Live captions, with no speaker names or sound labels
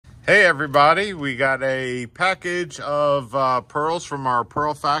Hey everybody, we got a package of pearls from our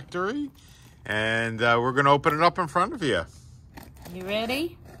pearl factory, and we're going to open it up in front of you. You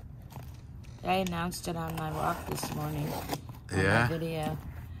ready? I announced it on my walk this morning on my video.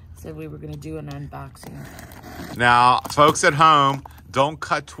 Said we were going to do an unboxing. Now, folks at home, don't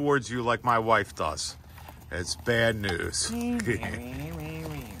cut towards you like my wife does. It's bad news.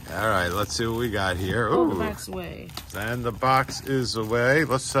 All right, let's see what we got here. Oh, the box away. And the box is away.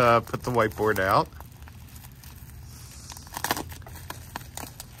 Let's put the whiteboard out.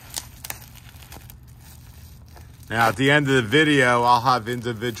 Now, at the end of the video, I'll have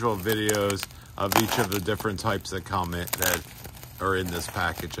individual videos of each of the different types that come in, that are in this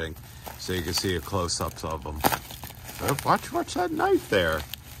packaging, so you can see a close-up of them. So watch that knife there.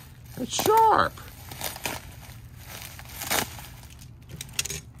 It's sharp.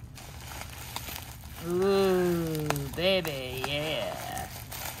 Ooh, baby, yeah.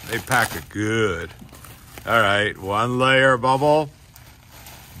 They pack it good. All right, one layer bubble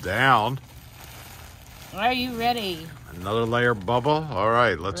down. Are you ready? Another layer bubble. All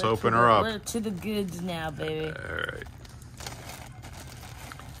right, let's open her up. We're to the goods now, baby. All right.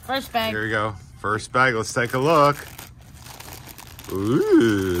 First bag. Here we go. First bag. Let's take a look.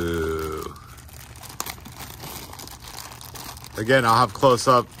 Ooh. Again, I'll have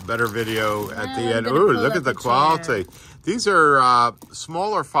close-up, better video at the end. Ooh, look at the quality. These are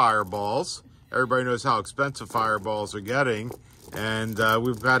smaller fireballs. Everybody knows how expensive fireballs are getting. And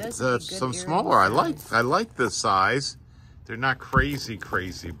we've got some smaller. I like this size. They're not crazy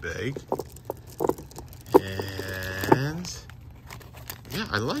big. And yeah,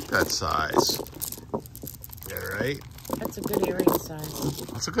 I like that size. All right. That's a good earring size.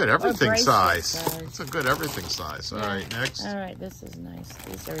 That's a good everything size. That's a good everything size. All right, next. All right, this is nice.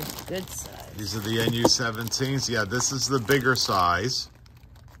 These are good size. These are the NU17s. Yeah, this is the bigger size.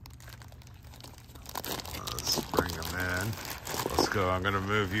 Let's bring them in. Let's go. I'm going to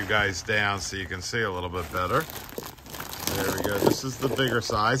move you guys down so you can see a little bit better. There we go. This is the bigger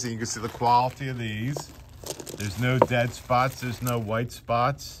size, and you can see the quality of these. There's no dead spots. There's no white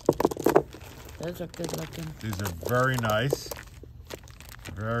spots. Those are good looking. These are very nice.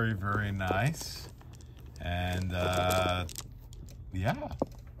 Very nice. And, yeah.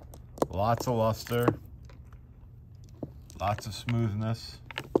 Lots of luster. Lots of smoothness.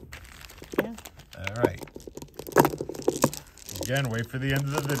 Yeah. All right. Again, wait for the end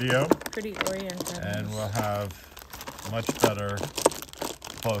of the video. Pretty oriented. And we'll have much better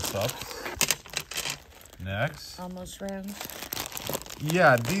close-ups. Next. Almost round.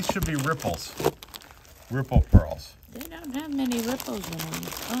 Yeah, these should be ripples. Ripple pearls. They don't have many ripples in them.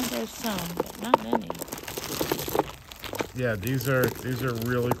 Oh, there's some, but not many. Yeah, these are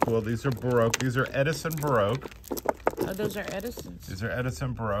really cool. These are Baroque. These are Edison Baroque. Oh, those are Edison's. These are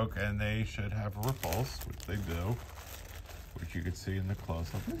Edison Baroque, and they should have ripples, which they do, which you can see in the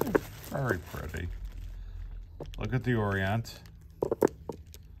close-up. These are very pretty. Look at the orient.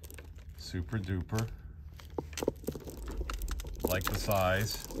 Super duper. Like the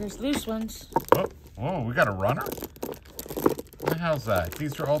size. There's loose ones. Oh, whoa, we got a runner? What the hell's that?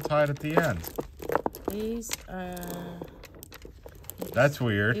 These are all tied at the end. These are... That's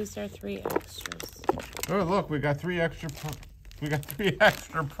weird. These are 3 extras. Oh, look, we got 3 extra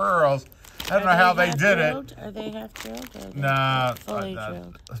pearls. I don't know how they did it. Are they half drilled? Nah, fully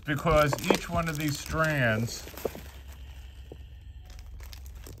drilled. It's because each one of these strands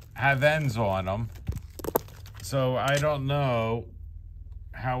have ends on them. So I don't know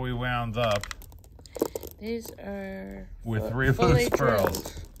how we wound up. These are with 3 loose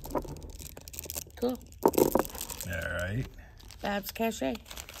pearls. Cool. All right. Babs Cachet.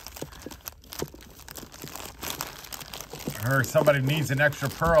 I heard somebody needs an extra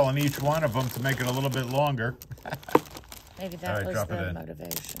pearl in each one of them to make it a little bit longer. Maybe that was the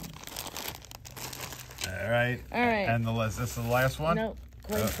motivation. All right. All right. And is this the last one? Nope.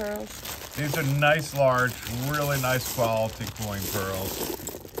 Coin pearls. These are nice, large, really nice quality coin pearls.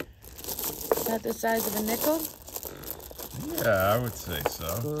 Is that the size of a nickel? Yeah, I would say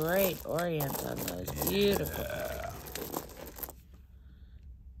so. Great orient on those. Beautiful. Yeah.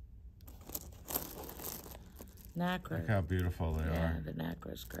 Nacre. Look how beautiful they are. Yeah, the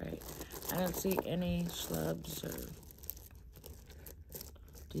nacre's great. I don't see any schlubs or...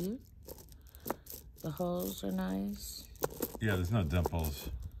 Do you? The holes are nice. Yeah, there's no dimples.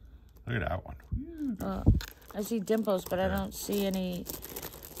 Look at that one. I see dimples, but I don't see any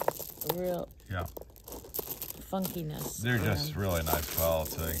real funkiness. They're just really nice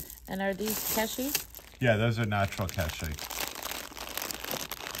quality. And are these Keshi? Yeah, those are natural Keshi.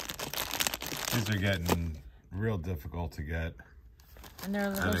 These are getting real difficult to get. And they're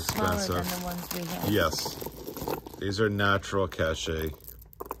a little smaller than the ones we have. Yes. These are natural cachet,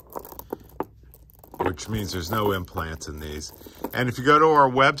 which means there's no implants in these. And if you go to our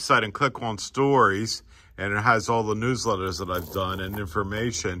website and click on stories, and it has all the newsletters that I've done and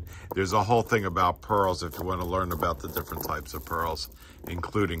information, there's a whole thing about pearls if you want to learn about the different types of pearls,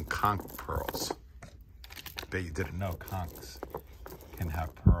 including conch pearls. I bet you didn't know conchs can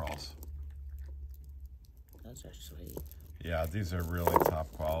have pearls. Those are sweet. Yeah, these are really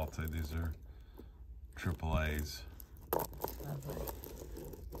top quality. These are AAAs. Lovely.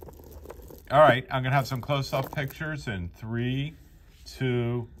 All right, I'm gonna have some close-up pictures in 3,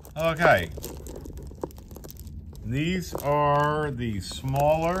 2, okay. These are the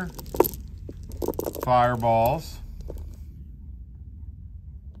smaller fireballs.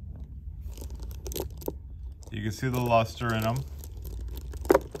 You can see the luster in them.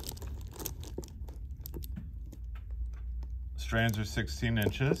 Strands are 16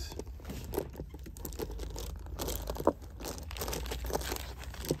 inches.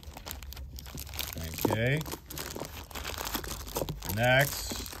 Okay.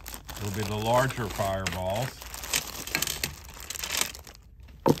 Next will be the larger fireballs.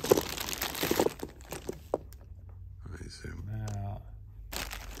 Let me zoom out.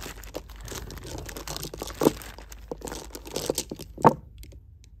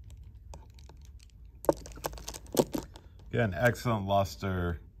 Again, excellent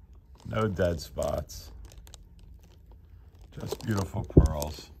luster, no dead spots. Just beautiful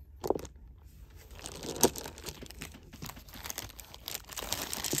pearls.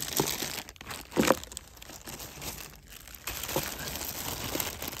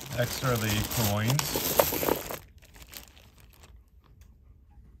 Next are the coins.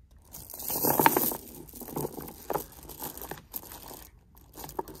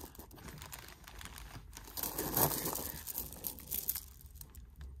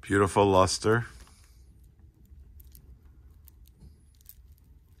 Beautiful luster.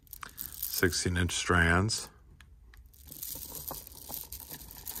 16-inch strands.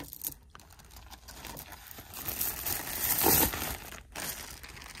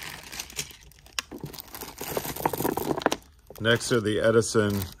 Next are the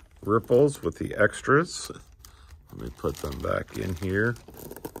Edison ripples with the extras. Let me put them back in here.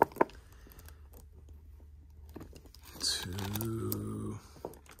 2.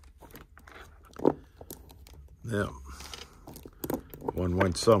 Yeah. One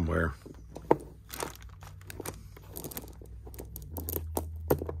went somewhere.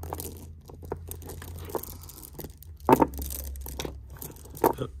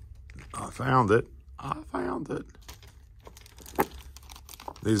 I found it. I found it.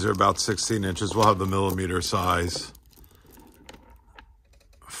 These are about 16 inches. We'll have the millimeter size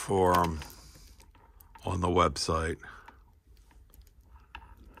for them on the website.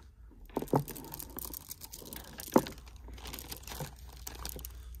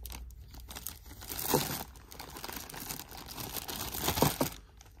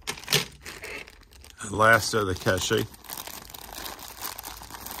 And last are the cachet.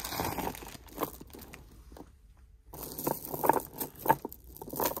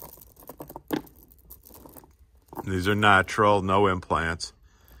 These are natural, no implants.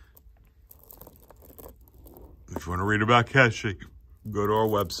 If you want to read about cachet, go to our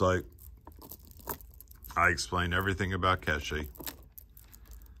website. I explain everything about cachet.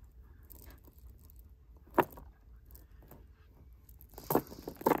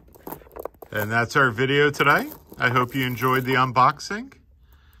 And that's our video today. I hope you enjoyed the unboxing.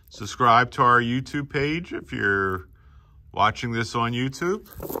 Subscribe to our YouTube page if you're watching this on YouTube.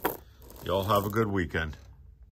 Y'all have a good weekend.